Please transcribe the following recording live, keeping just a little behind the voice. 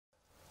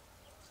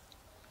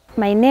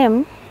My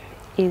name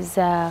is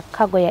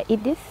Kagoya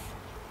Edith.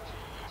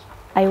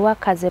 I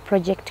work as a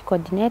project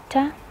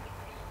coordinator.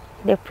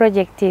 The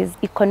project is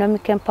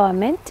Economic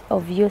Empowerment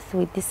of Youth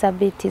with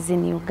Disabilities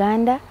in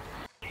Uganda.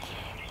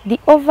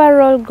 The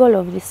overall goal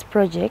of this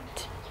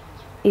project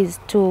is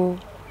to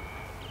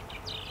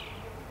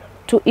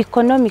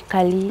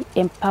economically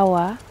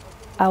empower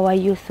our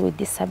youth with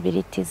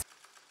disabilities.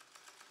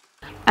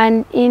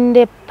 And in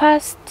the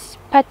past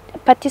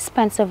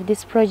participants of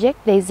this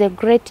project, there is a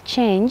great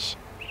change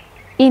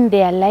in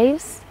their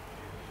lives,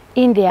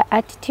 in their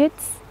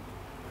attitudes,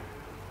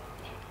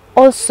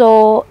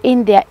 also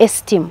in their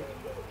esteem.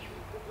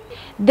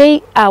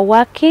 They are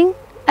working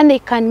and they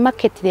can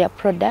market their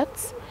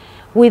products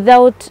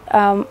without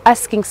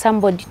asking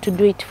somebody to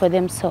do it for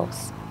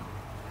themselves.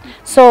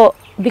 So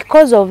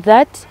because of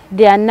that,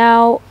 they are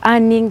now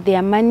earning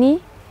their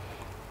money,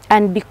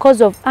 and because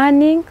of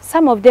earning,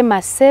 some of them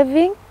are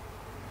saving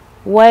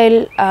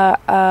while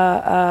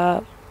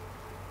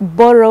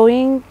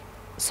borrowing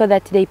so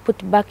that they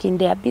put back in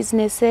their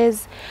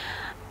businesses,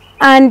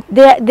 and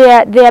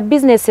their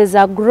businesses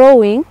are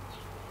growing.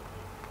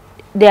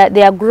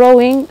 They are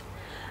growing,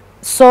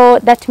 so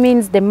that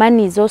means the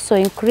money is also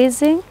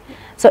increasing.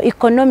 So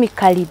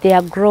economically they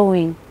are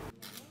growing.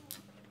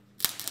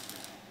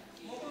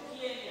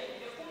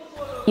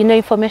 You know,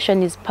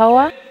 information is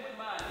power.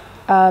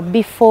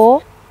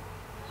 Before,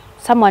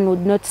 someone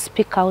would not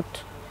speak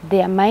out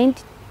their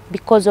mind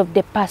because of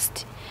the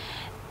past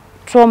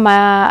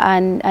trauma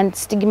and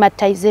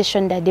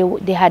stigmatization that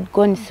they had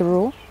gone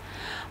through.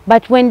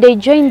 But when they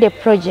joined the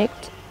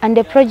project, and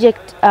the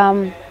project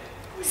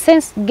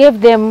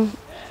gave them,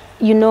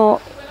 you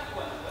know,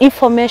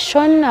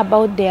 information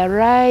about their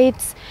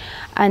rights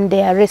and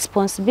their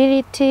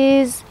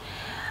responsibilities,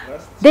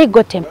 they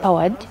got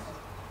empowered.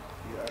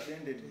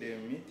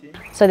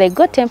 So they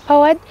got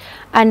empowered,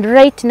 and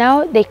right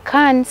now they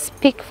can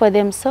speak for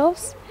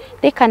themselves,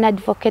 they can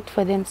advocate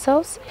for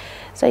themselves.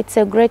 So it's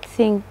a great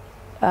thing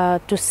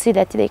to see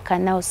that they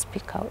can now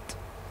speak out.